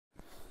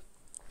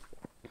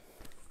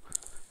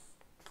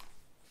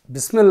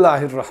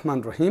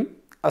बिस्मिल्लाहिर्रहमानिर्रहीम।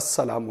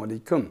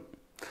 अस्सलामुअलैकुम।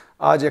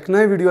 आज एक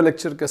नए वीडियो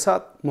लेक्चर के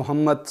साथ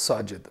Mohammad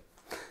Sajid,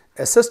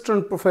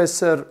 assistant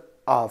professor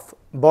of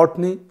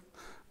botany,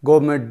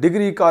 government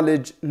degree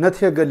college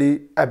नथिया गली,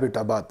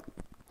 एबटाबाद।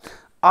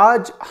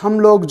 आज हम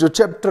लोग जो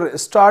चैप्टर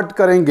स्टार्ट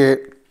करेंगे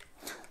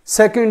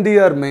सेकेंड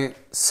ईयर में,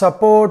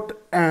 सपोर्ट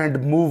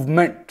एंड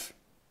मूवमेंट।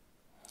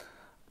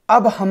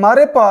 अब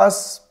हमारे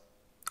पास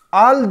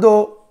ऑल दो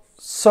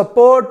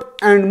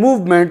support and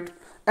movement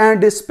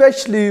and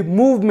especially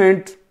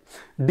movement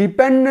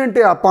dependent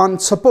upon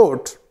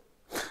support,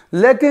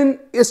 लेकिन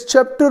इस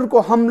चैप्टर को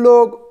हम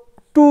लोग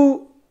टू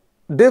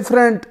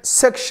डिफरेंट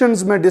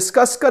सेक्शंस में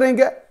डिस्कस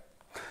करेंगे।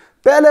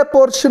 पहले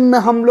पोर्शन में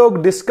हम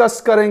लोग डिस्कस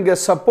करेंगे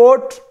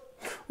सपोर्ट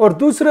और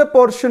दूसरे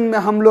पोर्शन में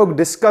हम लोग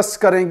डिस्कस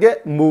करेंगे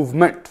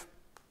मूवमेंट।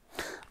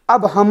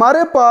 अब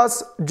हमारे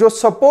पास जो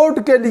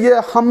सपोर्ट के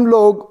लिए हम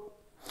लोग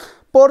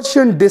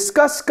पोर्शन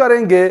डिस्कस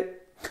करेंगे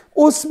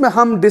उसमें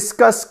हम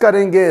डिस्कस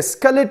करेंगे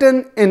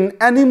skeleton in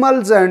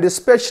animals and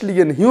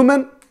specially in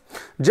human,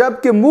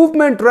 जबकि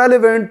मूवमेंट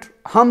रेलेवेंट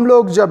हम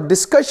लोग जब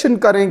डिस्कशन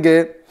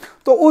करेंगे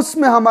तो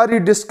उसमें हमारी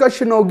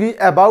डिस्कशन होगी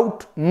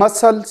about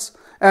muscles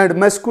and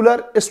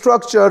muscular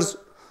structures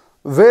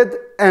with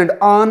and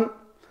on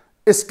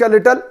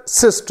skeletal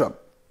system.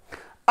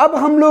 अब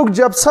हम लोग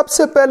जब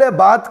सबसे पहले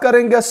बात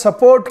करेंगे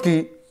सपोर्ट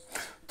की,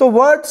 तो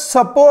word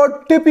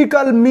support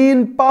typical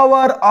mean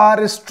power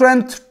और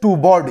स्ट्रेंथ टू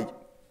बॉडी,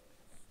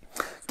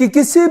 कि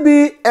किसी भी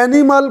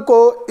एनिमल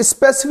को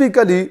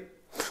स्पेसिफिकली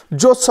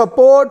जो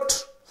सपोर्ट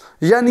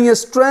यानी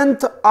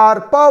स्ट्रेंथ और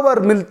पावर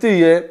मिलती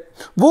है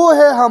वो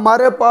है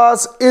हमारे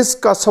पास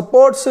इसका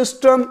support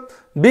system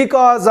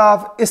because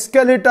of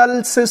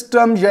skeletal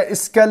system या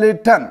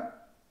स्केलेटन।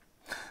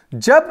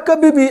 जब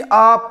कभी भी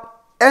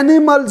आप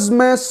एनिमल्स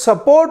में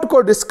सपोर्ट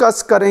को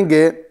डिस्कस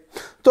करेंगे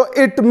तो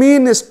it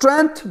mean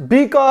strength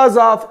because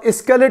of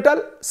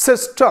skeletal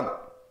system.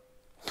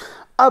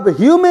 अब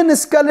ह्यूमन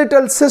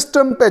स्केलेटल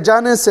सिस्टम पे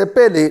जाने से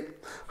पहले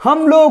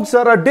हम लोग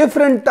जरा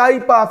डिफरेंट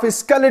टाइप ऑफ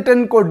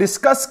स्केलेटन को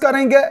डिस्कस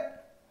करेंगे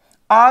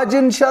आज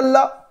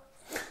इंशाल्लाह।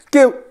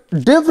 कि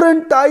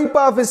डिफरेंट टाइप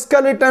ऑफ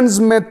स्केलेटन्स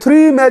में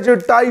 3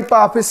 major type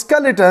of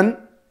skeleton.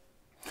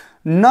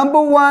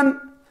 Number 1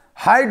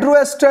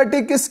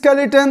 hydrostatic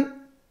skeleton,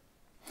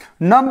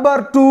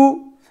 number 2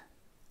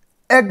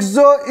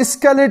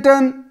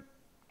 exoskeleton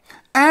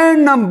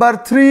and number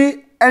 3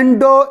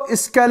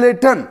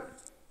 endoskeleton.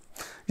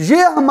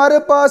 ये हमारे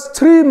पास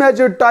 3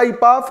 मेजर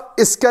टाइप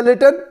ऑफ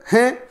स्केलेटन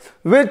हैं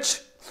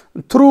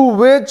through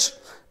which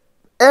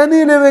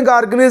any living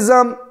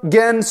organism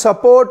gain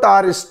support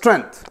और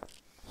स्ट्रेंथ।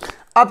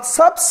 अब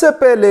सबसे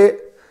पहले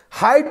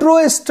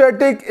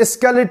hydrostatic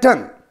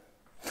skeleton.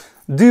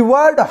 The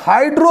word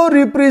hydro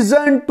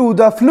represent to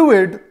the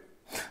fluid,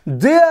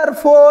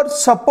 therefore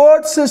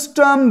support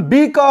system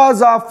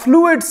because of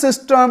fluid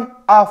system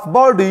of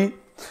body,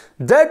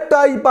 that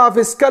type of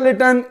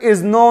skeleton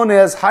is known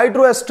as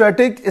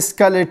hydrostatic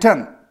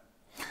skeleton।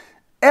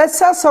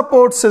 ऐसा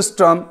support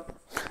system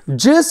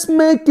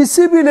जिसमें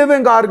किसी भी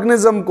living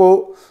organism को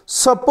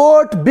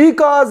support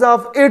because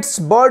of its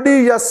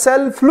body या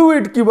cell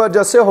fluid की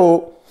वजह से हो,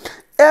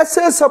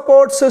 ऐसे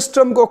सपोर्ट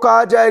सिस्टम को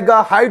कहा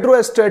जाएगा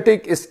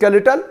हाइड्रोस्टैटिक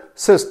स्केलेटल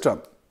सिस्टम।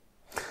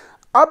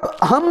 अब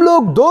हम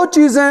लोग 2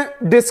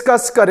 चीजें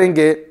डिस्कस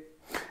करेंगे,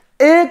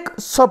 एक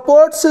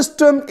support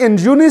system in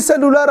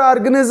unicellular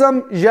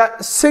organism या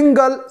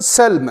सिंगल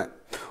सेल में,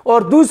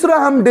 और दूसरा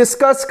हम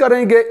डिस्कस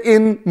करेंगे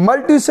इन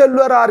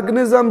मल्टीसेलुलर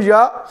ऑर्गेनिज्म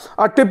या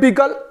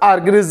टिपिकल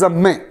ऑर्गेनिज्म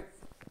में।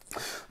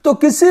 तो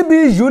किसी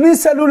भी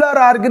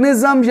यूनिसेलुलर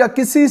ऑर्गेनिज्म या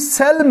किसी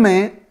सेल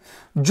में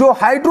जो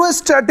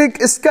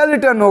हाइड्रोस्टैटिक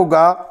स्केलेटन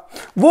होगा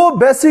वो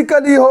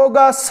बेसिकली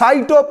होगा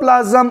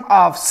cytoplasm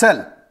of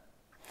cell.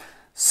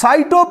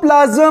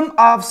 Cytoplasm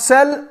of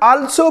cell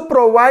also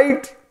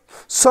provide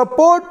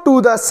support to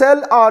the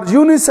cell or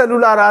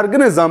unicellular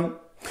organism,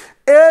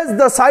 as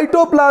the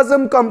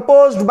cytoplasm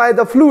composed by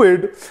the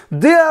fluid,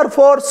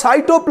 therefore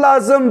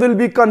cytoplasm will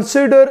be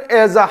considered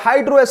as a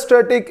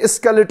hydrostatic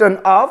skeleton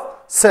of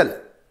cell.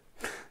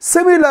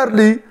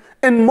 Similarly,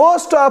 in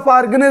most of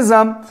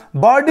organism,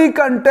 body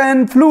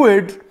contain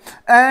fluid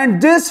and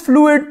this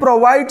fluid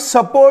provides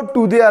support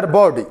to their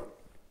body.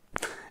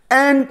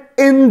 And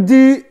in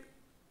the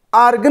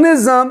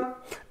organism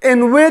in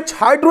which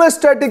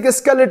hydrostatic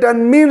skeleton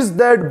means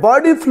that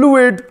body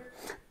fluid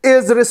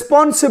is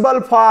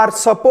responsible for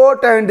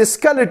support and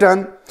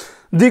skeleton,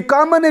 the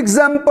common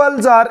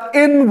examples are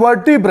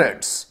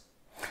invertebrates।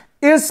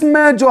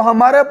 इसमें जो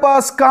हमारे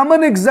पास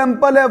common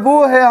example है वो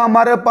है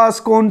हमारे पास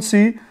कौन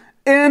सी,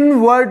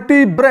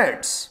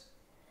 invertebrates.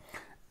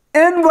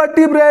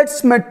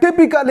 Invertebrates में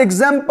typical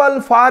example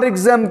for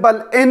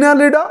example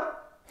Annelida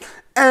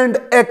and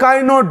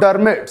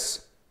एकाइनोडर्मेट्स,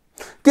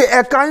 कि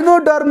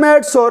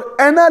एकाइनोडर्मेट्स और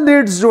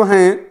एनालिड्स जो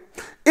हैं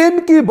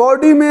इनकी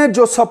बॉडी में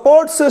जो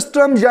सपोर्ट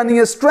सिस्टम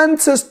यानी strength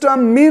system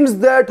means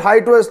that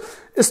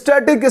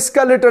hydrostatic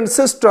skeleton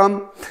system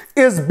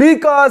is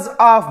because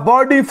of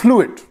body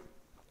fluid.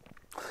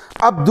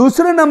 अब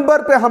दूसरे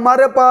नंबर पे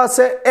हमारे पास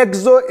है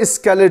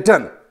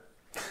एक्सोस्केलेटन।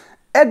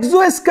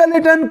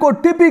 एक्सोस्केलेटन को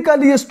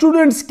टिपिकली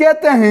स्टूडेंट्स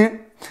कहते हैं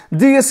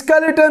the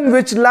skeleton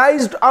which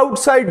lies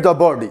outside the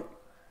body.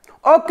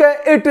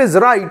 Okay, it is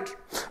right,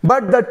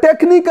 but the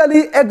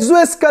technically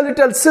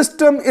exoskeletal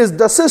system is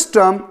the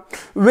system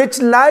which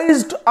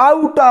lies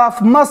out of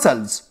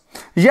muscles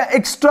या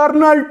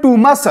external to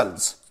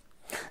muscles.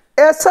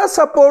 ऐसा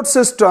support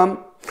system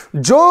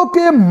जो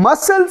कि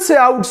muscle से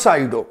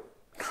outside हो.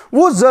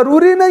 वो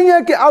जरूरी नहीं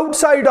है कि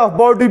आउटसाइड ऑफ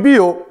बॉडी भी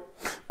हो.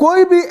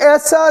 कोई भी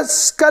ऐसा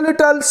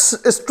skeletal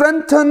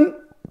strengthen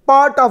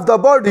part of the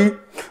body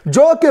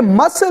जो कि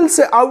मसल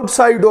से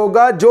आउटसाइड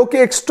होगा, जो कि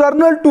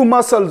एक्सटर्नल टू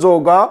मसल्स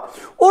होगा,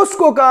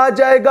 उसको कहा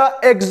जाएगा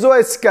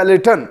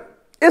एक्सोस्केलेटन.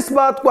 इस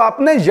बात को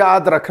आपने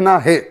याद रखना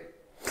है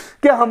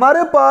कि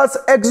हमारे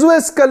पास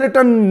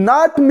exoskeleton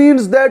not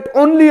means that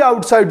only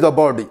outside the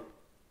body.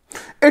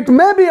 It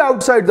may be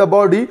outside the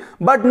body,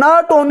 but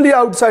not only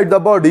outside the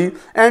body.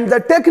 And the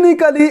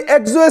technically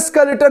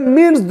exoskeleton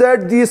means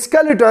that the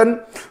skeleton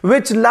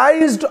which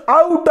lies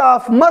out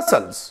of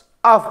muscles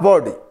of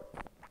body.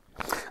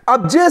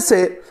 अब जैसे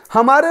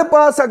हमारे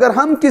पास अगर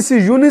हम किसी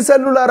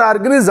unicellular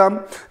organism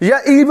या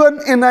even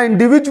in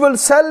individual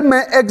cell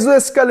में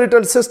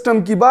एक्सोस्केलेटल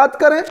system की बात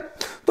करें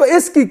तो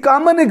इसकी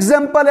कॉमन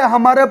एग्जांपल है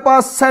हमारे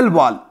पास cell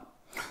wall.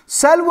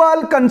 Cell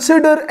wall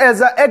consider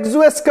as a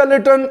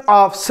exoskeleton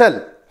of cell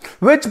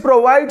which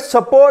provides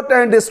support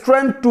and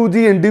strength to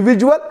the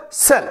individual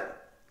cell.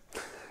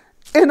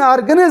 In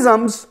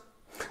organisms,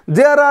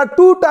 there are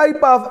two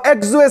types of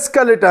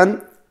exoskeleton.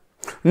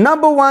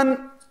 Number one,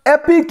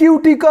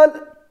 epicutical,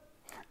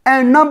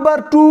 and number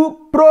two,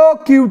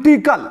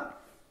 procutical.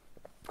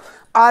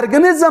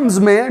 Organisms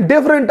में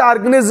different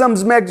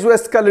organisms में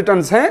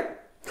exoskeletons हैं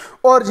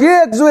और ये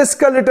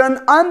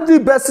exoskeleton on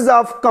the basis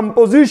of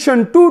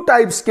composition two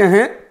types के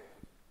हैं.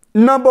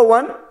 Number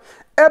one,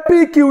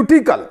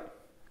 epicutical.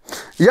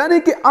 यानी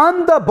कि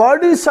on the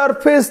body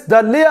surface the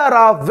layer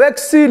of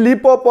vaccine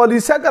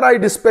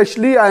लिपोपॉलीसैकेराइड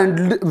specially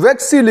and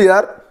waxy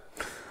layer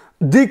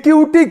the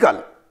cuticle.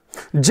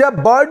 जब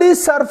बॉडी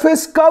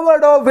सरफेस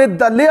कवर्ड हो with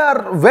the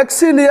layer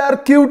waxy layer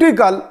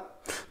cuticle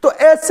तो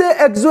ऐसे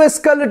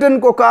exoskeleton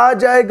को कहा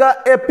जाएगा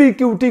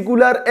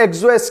एपिक्यूटिकुलर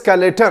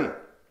exoskeleton.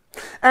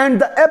 And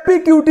the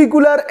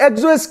एपिक्यूटिकुलर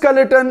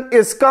exoskeleton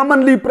is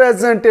commonly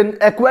present in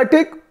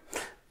aquatic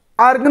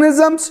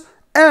organisms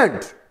and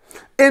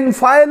in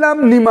phylum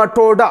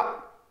निमाटोडा.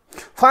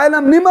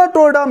 Phylum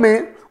निमाटोडा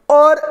में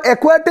और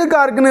aquatic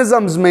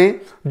organisms में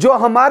जो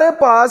हमारे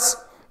पास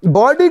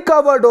बॉडी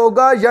कवर्ड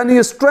होगा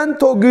यानी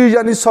स्ट्रेंथ होगी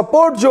यानी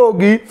सपोर्ट जो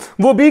होगी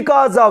वो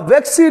बिकॉज ऑफ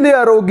वैक्सी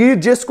लेयर होगी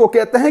जिसको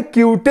कहते हैं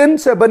क्यूटिन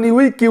से बनी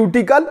हुई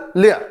क्यूटिकल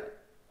लेयर.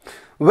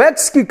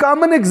 वैक्स की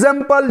कॉमन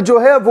एग्जांपल जो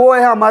है वो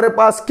है हमारे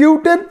पास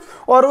क्यूटिन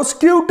और उस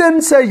क्यूटिन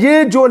से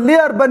ये जो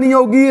लेयर बनी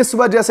होगी इस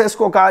वजह से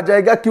इसको कहा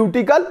जाएगा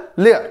क्यूटिकल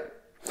लेयर.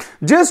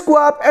 जिसको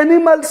आप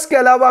एनिमल्स के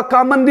अलावा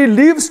कॉमनली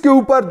लीव्स के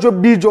ऊपर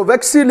जो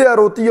वैक्सी लेयर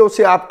होती है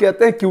उसे आप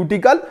कहते हैं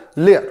क्यूटिकल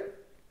लेयर.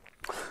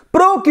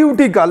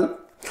 प्रोक्यूटिकल,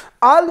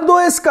 ऑल्दो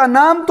इसका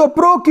नाम तो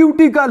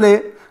प्रोक्यूटिकल है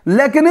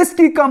लेकिन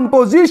इसकी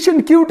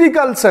कंपोजिशन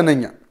क्यूटिकल से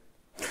नहीं है.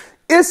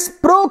 इस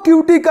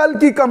प्रोक्यूटिकल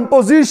की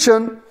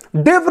कंपोजिशन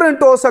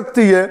डिफरेंट हो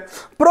सकती है.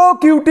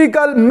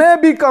 प्रोक्यूटिकल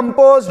में B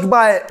composed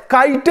bye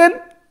chitin,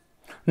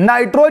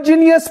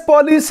 nitrogenous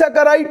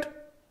polysaccharide,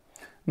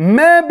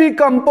 may be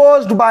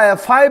composed by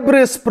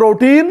fibrous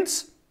proteins,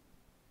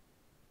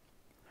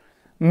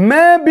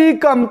 may be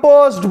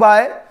composed by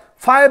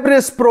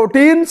fibrous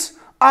proteins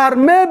or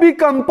may be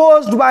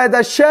composed by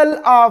the shell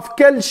of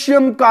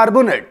calcium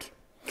carbonate.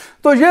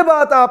 तो ये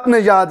बात आपने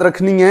याद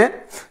रखनी है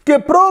कि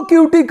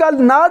प्रोक्यूटिकल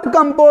not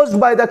composed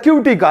by the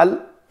cuticle.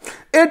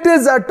 It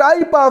is a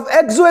type of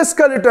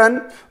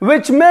exoskeleton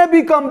which may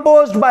be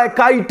composed by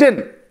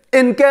chitin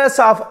in case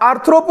of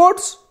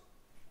arthropods.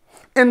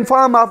 In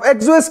form of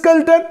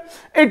exoskeleton,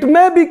 it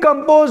may be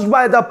composed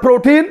by the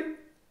protein,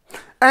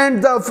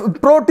 and the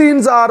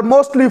proteins are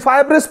mostly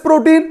fibrous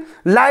protein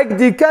like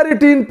the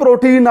keratin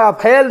protein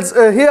of hairs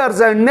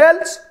and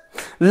nails,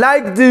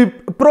 like the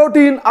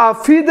protein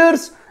of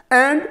feathers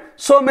and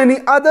so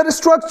many other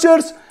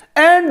structures,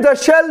 and the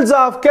shells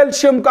of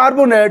calcium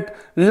carbonate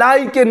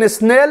like in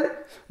snail.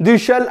 The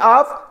shell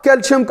of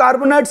calcium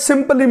carbonate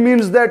simply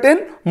means that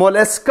in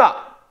mollusca.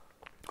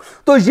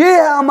 तो ये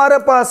है हमारे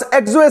पास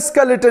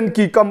exoskeleton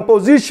की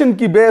composition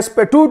की base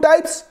पे two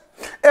types.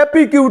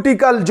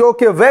 एपिक्यूटिकल जो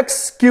कि wax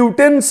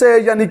cutin से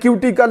यानी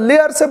क्यूटिकल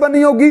लेयर से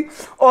बनी होगी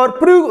और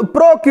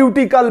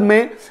प्रोक्यूटिकल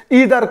में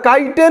इधर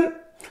काइटिन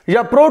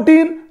या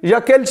प्रोटीन या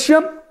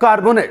कैल्शियम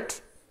कार्बोनेट.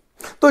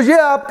 तो ये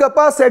आपके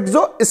पास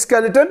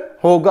एक्सोस्केलेटन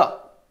होगा.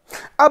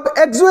 अब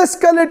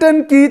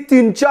एक्सोस्केलेटन की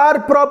 3-4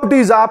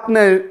 प्रॉपर्टीज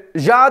आपने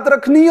याद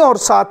रखनी है और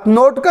साथ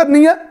नोट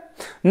करनी है.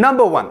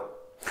 Number 1,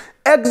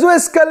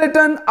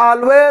 exoskeleton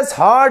always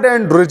hard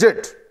and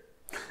rigid.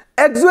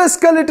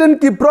 Exoskeleton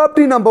की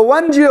प्रॉपर्टी नंबर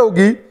 1 ये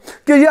होगी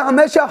कि यह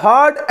हमेशा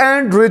हार्ड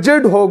एंड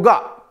रिजिड होगा.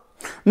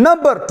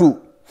 Number 2,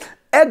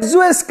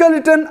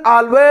 exoskeleton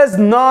always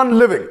non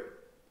living.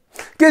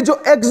 कि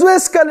जो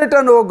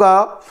एक्सोस्केलेटन होगा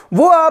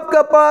वो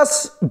आपके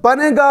पास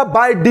बनेगा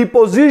बाय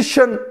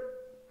डिपोजिशन.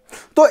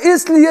 तो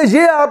इसलिए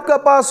ये आपका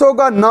पास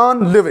होगा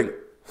नॉन लिविंग।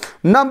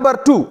 नंबर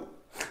 2,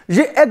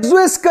 ये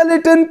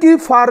एक्सोस्केलेटन की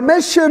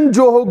फॉर्मेशन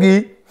जो होगी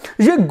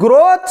ये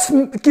ग्रोथ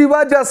की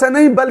वजह से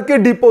नहीं बल्कि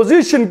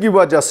डिपोजिशन की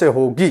वजह से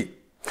होगी।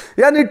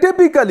 यानी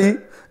टिपिकली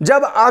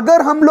जब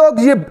अगर हम लोग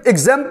ये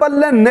एग्जांपल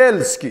लें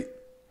नेल्स की,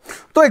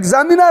 तो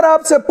एग्जामिनर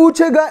आपसे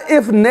पूछेगा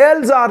if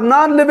nails are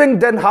non living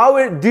then how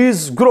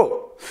these grow.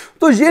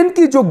 तो ये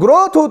इनकी जो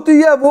ग्रोथ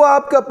होती है वो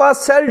आपके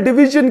पास सेल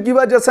डिवीजन की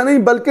वजह से नहीं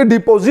बल्कि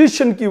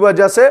डिपोजिशन की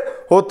वजह से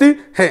होती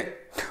है।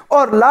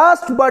 और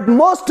last but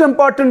most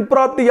important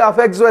property of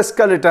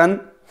exoskeleton,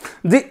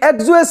 the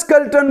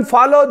exoskeleton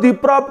follow the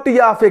property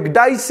of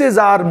ecdysis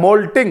or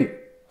molting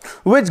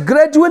which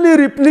gradually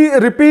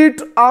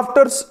repeat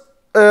after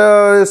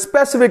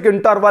specific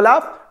interval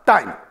of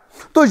time।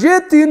 तो ये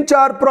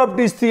 3-4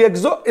 प्रॉपर्टीज थी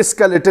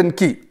एक्सोस्केलेटन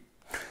की।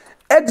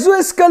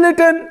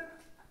 Exoskeleton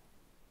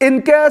in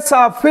case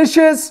of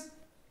fishes,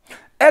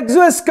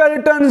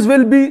 exoskeletons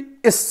will be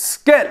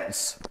scales।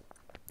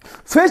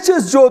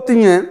 Fishes जो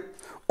होती हैं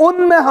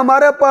उनमें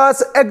हमारे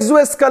पास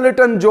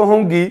exoskeleton जो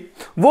होंगी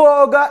वो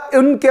होगा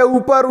उनके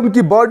ऊपर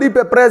उनकी बॉडी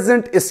पे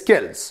प्रेजेंट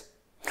स्केल्स।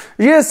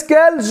 ये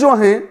स्केल्स जो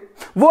हैं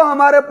वो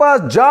हमारे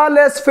पास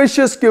जॉलेस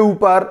फिशेस के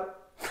ऊपर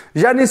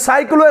यानी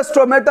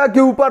साइक्लोस्टोमेटा के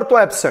ऊपर तो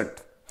एब्सेंट,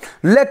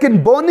 लेकिन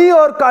बोनी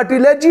और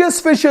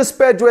कार्टिलेजियस फिशेस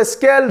पे जो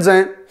स्केल्स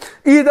हैं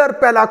इधर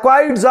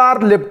पेलाकॉइड्स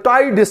और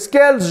लिप्टॉइड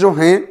स्केल्स जो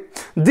हैं,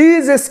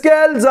 these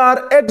scales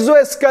are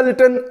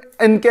exoskeleton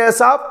in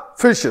case of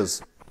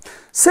fishes.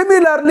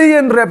 Similarly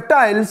in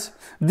reptiles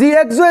the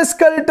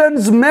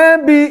exoskeletons may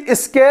be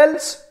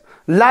scales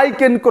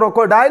like in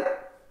crocodile,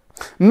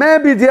 may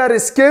be their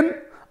skin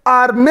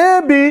or may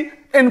be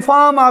in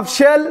form of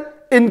shell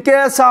in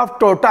case of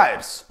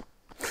tortoise।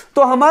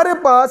 तो हमारे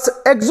पास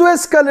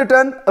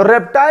exoskeleton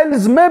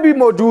reptiles में भी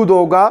मौजूद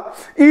होगा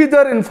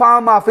either in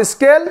form of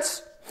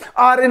scales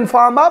और in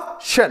form of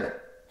shell.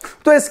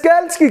 तो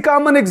scales की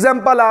common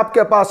example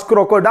आपके पास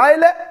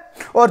क्रोकोडाइल है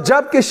और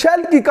जबकि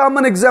शेल की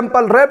कॉमन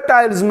एग्जांपल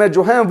रेप्टाइल्स में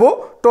जो हैं वो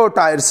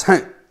टोर्टाइल्स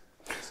हैं।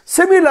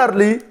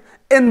 Similarly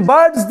in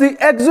birds the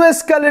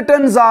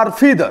exoskeletons are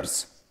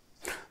feathers.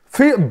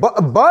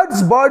 Birds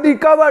body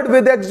covered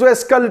with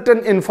exoskeleton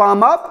in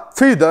form of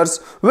feathers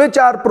which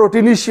are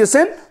proteinaceous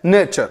in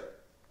nature.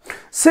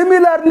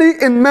 Similarly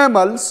in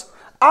mammals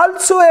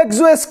also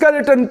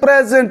exoskeleton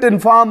present in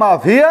form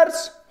of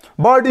hairs,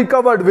 body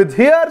covered with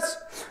hairs,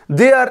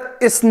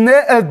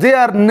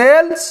 their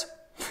nails,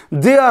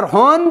 their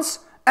horns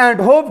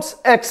and hooves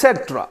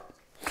etc।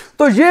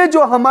 तो ये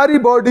जो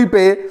हमारी body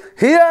पे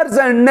hairs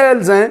and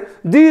nails हैं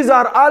these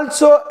are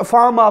also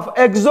form of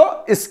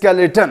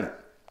exoskeleton।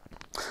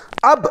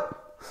 अब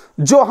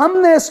जो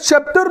हमने इस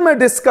चैप्टर में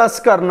डिस्कस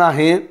करना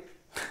है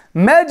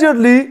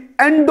majorly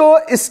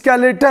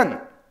endoskeleton.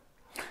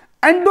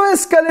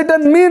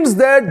 Endoskeleton means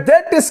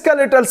that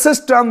skeletal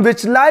system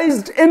which lies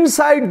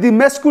inside the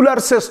muscular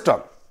system,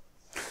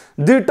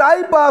 the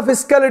type of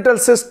skeletal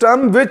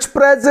system which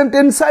present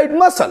inside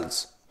muscles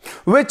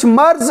which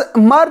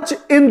merge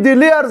in the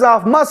layers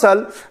of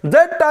muscle,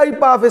 that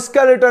type of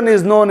skeleton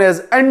is known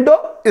as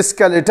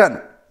endoskeleton।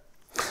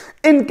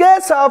 In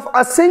case of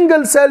a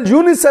single cell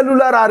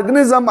unicellular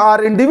organism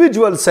or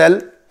individual cell,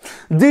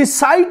 the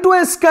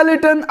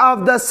cytoskeleton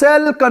of the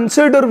cell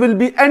considered will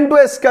be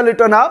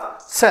endoskeleton of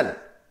cell।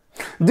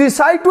 The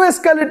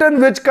cytoskeleton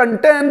which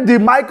contain the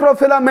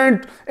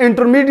microfilament,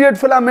 intermediate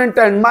filament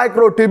and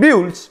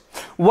microtubules,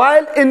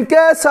 while in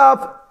case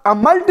of a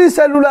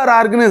multicellular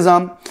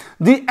organism,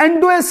 the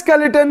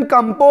endoskeleton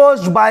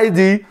composed by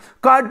the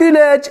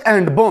cartilage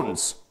and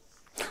bones।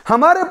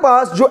 हमारे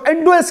पास जो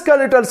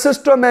endoskeletal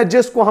system है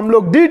जिसको हम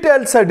लोग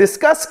detail से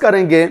discuss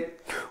करेंगे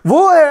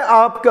वो है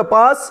आपके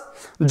पास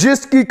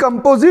जिसकी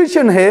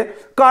कंपोजिशन है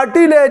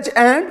कार्टिलेज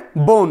एंड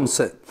बोन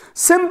से।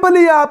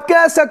 सिंपली आप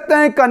कह सकते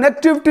हैं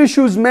कनेक्टिव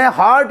टिश्यूज में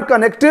हार्ड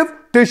कनेक्टिव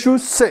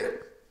टिश्यूज से।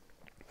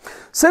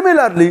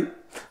 सिमिलरली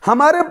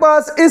हमारे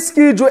पास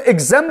इसकी जो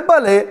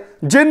एग्जांपल है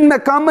जिनमें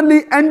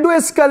कॉमनली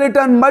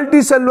एंडोस्केलेटन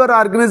मल्टीसेलुलर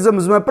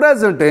ऑर्गेनिजम्स में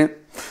प्रेजेंट है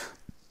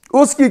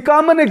उसकी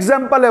कॉमन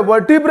एग्जांपल है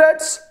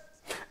vertebrates.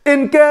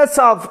 In case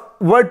of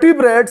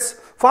vertebrates,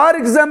 for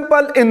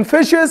example in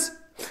fishes,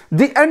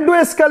 the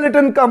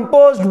endoskeleton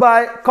composed by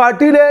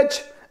cartilage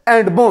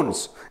and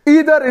bones,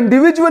 either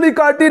individually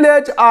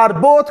cartilage or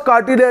both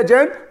cartilage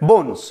and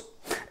bones।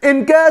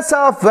 In case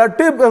of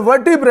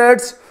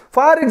vertebrates,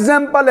 for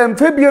example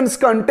amphibians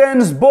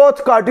contains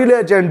both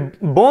cartilage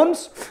and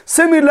bones।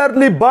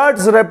 Similarly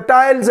birds,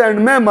 reptiles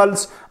and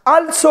mammals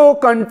also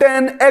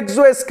contain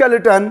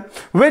exoskeleton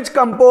which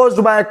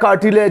composed by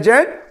cartilage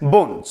and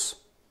bones।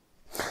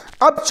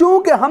 अब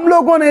चूंकि हम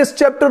लोगों ने इस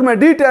chapter में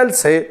detail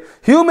से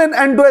human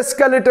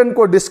endoskeleton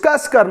को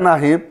discuss करना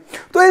है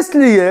तो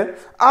इसलिए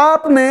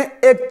आपने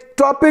एक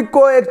टॉपिक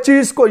को एक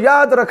चीज को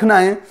याद रखना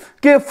है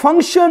कि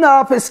फंक्शन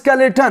ऑफ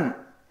स्केलेटन।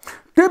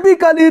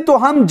 टिपिकली तो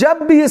हम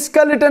जब भी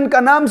स्केलेटन का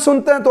नाम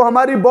सुनते हैं तो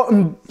हमारी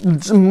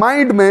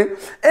माइंड में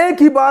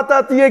एक ही बात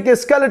आती है कि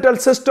skeletal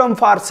system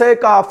for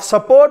sake of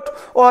support,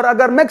 और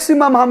अगर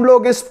मैक्सिमम हम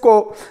लोग इसको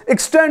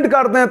एक्सटेंड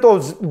कर दें तो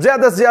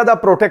ज्यादा से ज्यादा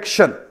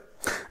प्रोटेक्शन।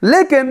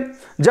 लेकिन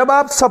जब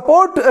आप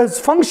सपोर्ट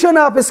फंक्शन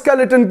ऑफ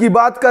स्केलेटन की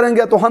बात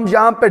करेंगे तो हम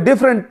यहां पे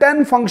डिफरेंट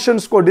 10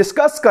 फंक्शंस को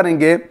डिस्कस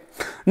करेंगे।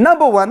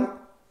 Number 1,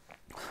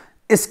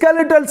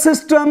 skeletal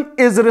system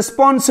is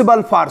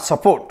responsible for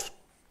support.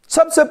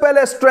 सबसे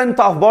पहले strength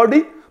of body,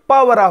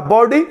 power of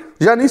body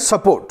यानी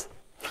support.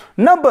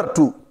 Number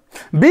 2,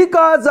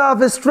 because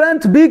of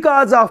strength,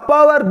 because of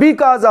power,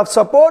 because of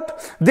support,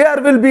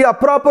 there will be a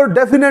proper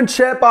definite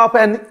shape of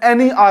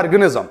any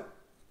organism.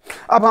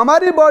 अब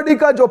हमारी body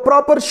का जो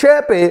proper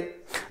shape है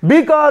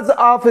because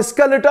of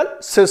skeletal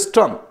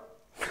system.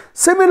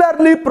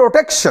 Similarly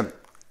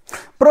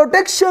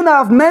protection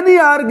of many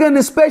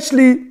organ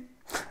specially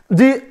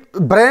the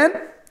brain,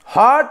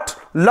 heart,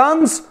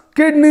 lungs,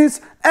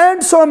 kidneys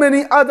and so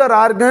many other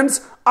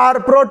organs are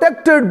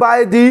protected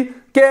by the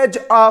cage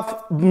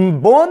of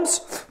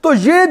bones. तो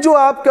ये जो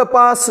आपके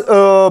पास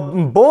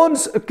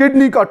bones,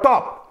 kidney का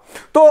top,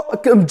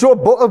 तो जो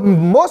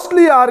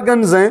mostly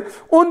organs हैं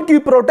उनकी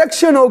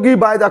protection होगी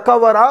by the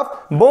cover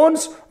of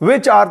bones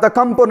which are the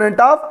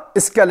component of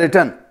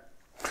skeleton.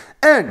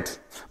 And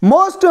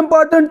most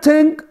important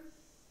thing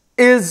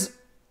is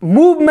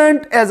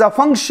movement as a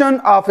function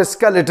of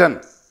skeleton,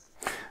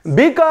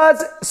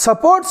 because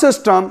support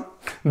system,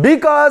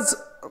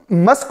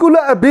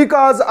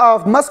 because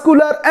of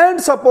muscular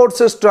and support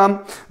system,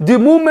 the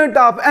movement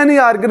of any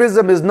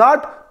organism is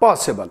not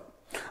possible.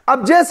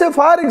 अब जैसे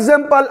for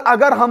example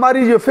अगर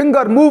हमारी ये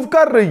finger move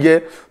कर रही है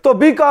तो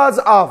because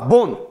of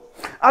bone,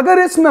 अगर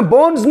इसमें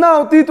बोन्स ना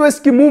होती तो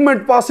इसकी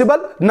मूवमेंट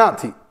पॉसिबल ना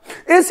थी।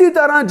 इसी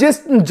तरह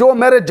जो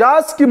मेरे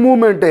जास की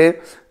मूवमेंट है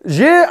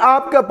ये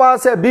आपके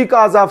पास है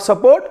बिकॉज ऑफ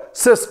सपोर्ट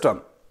सिस्टम।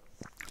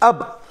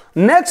 अब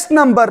नेक्स्ट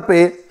नंबर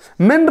पे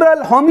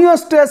mineral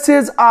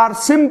homeostasis are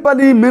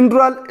simply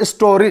mineral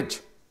storage.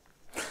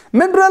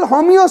 Mineral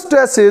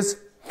homeostasis,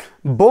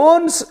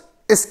 bones,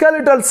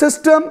 skeletal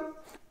system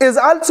is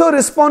also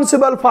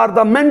responsible for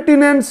the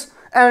maintenance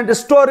and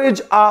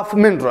storage of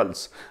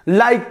minerals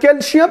like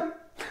calcium.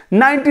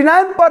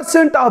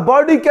 99% of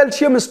body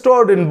calcium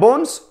stored in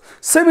bones.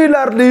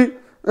 Similarly,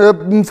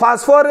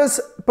 phosphorus,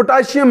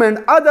 potassium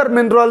and other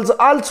minerals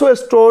also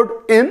stored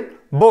in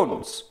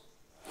bones.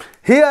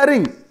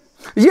 Hearing,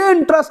 ये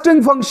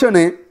interesting function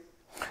है।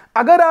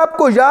 अगर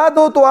आपको याद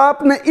हो तो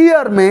आपने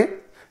year में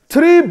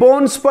 3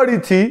 bones पढ़ी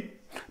थी,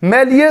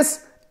 Méliès,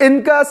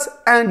 incus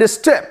and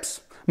steps.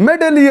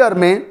 Middle ear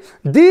में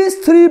these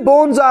 3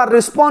 bones are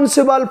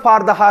responsible for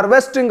the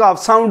harvesting of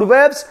sound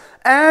waves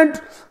and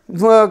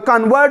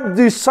convert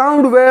the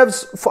sound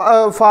waves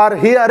for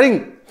hearing।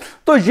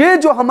 तो ये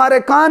जो हमारे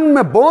कान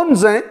में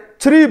बोन्स हैं,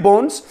 3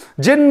 बोन्स,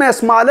 जिनमें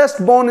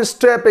स्मॉलेस्ट बोन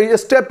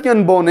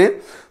स्टेपियन बोन है,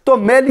 तो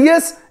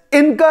Méliès,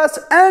 incus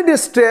and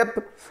step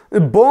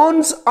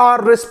bones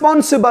are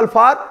responsible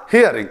for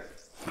hearing.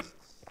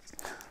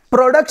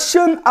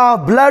 Production of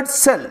blood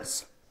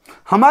cells,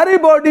 हमारी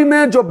बॉडी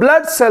में जो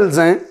ब्लड सेल्स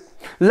हैं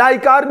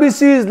like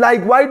RBCs,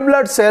 like white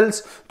blood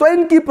cells, तो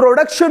इनकी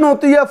प्रोडक्शन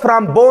होती है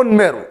फ्रॉम बोन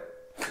मैरो।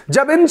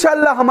 जब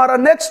इंशाल्लाह हमारा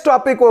नेक्स्ट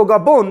टॉपिक होगा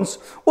बोन्स,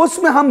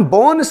 उसमें हम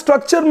बोन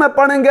स्ट्रक्चर में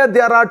पढ़ेंगे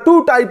there are 2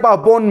 type of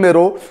bone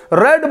marrow,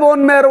 red bone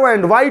marrow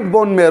and white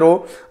bone marrow.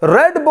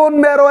 Red bone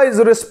marrow is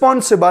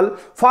responsible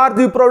for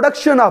the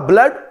production of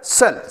blood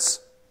cells.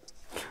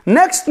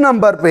 Next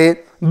number पे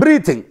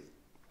breathing,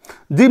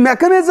 the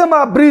mechanism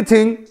of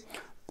breathing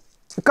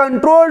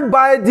controlled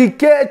by the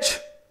cage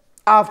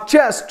of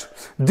chest.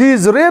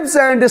 These ribs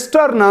and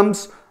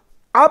sternums,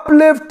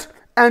 uplift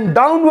and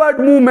downward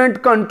movement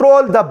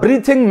control the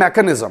breathing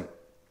mechanism.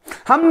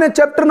 हमने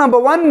chapter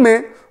number 1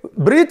 में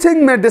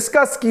breathing में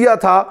discuss किया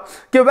था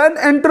कि when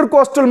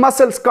intercostal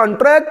muscles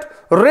contract,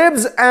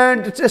 ribs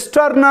and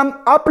sternum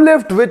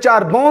uplift, which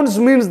are bones,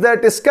 means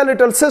that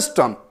skeletal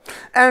system,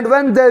 and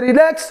when they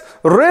relax,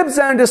 ribs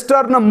and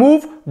sternum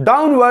move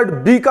downward,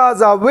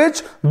 because of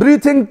which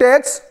breathing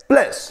takes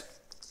place.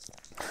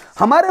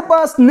 हमारे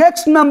पास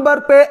next number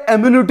पे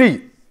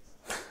immunity,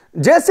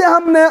 जैसे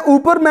हमने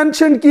ऊपर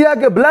mention किया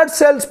कि blood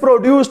cells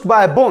produced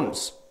by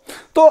bones,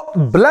 तो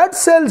blood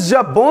cells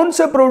जब bone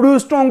से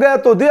प्रोड्यूस्ड होंगे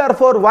तो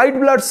therefore white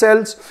blood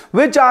cells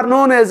which are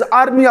known as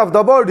army of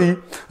the body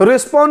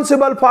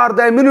responsible for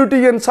the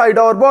immunity inside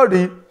our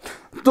body,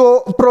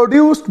 तो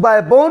produced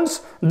by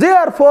bones,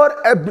 therefore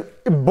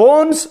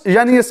bones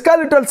यानी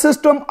skeletal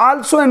system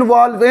also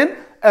involve in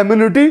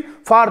immunity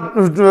for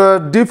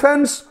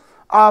defence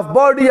of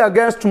body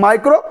against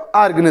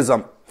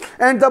microorganism.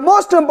 And the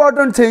most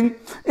important thing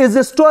is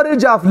the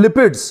storage of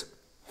lipids.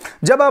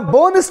 जब आप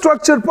bone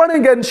structure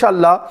पढ़ेंगे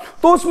इंशाल्लाह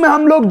तो उसमें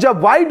हम लोग जब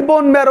व्हाइट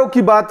बोन मैरो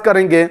की बात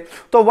करेंगे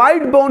तो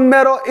white bone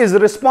marrow is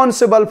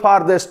responsible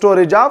for the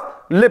storage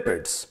of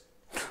lipids.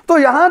 तो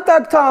यहां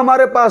तक था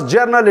हमारे पास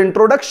journal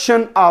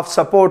introduction of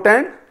support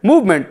and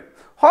movement.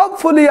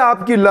 Hopefully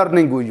आपकी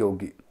लर्निंग हुई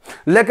होगी,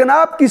 लेकिन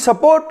आपकी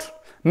सपोर्ट,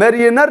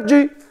 मेरी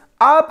एनर्जी,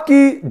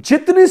 आपकी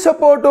जितनी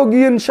सपोर्ट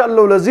होगी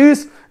इंशाअल्लाह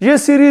अजीज ये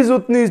सीरीज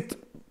उतनी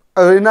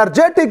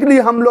एनर्जेटिकली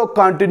हम लोग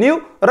कंटिन्यू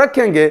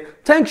रखेंगे।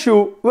 Thank you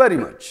very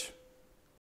much.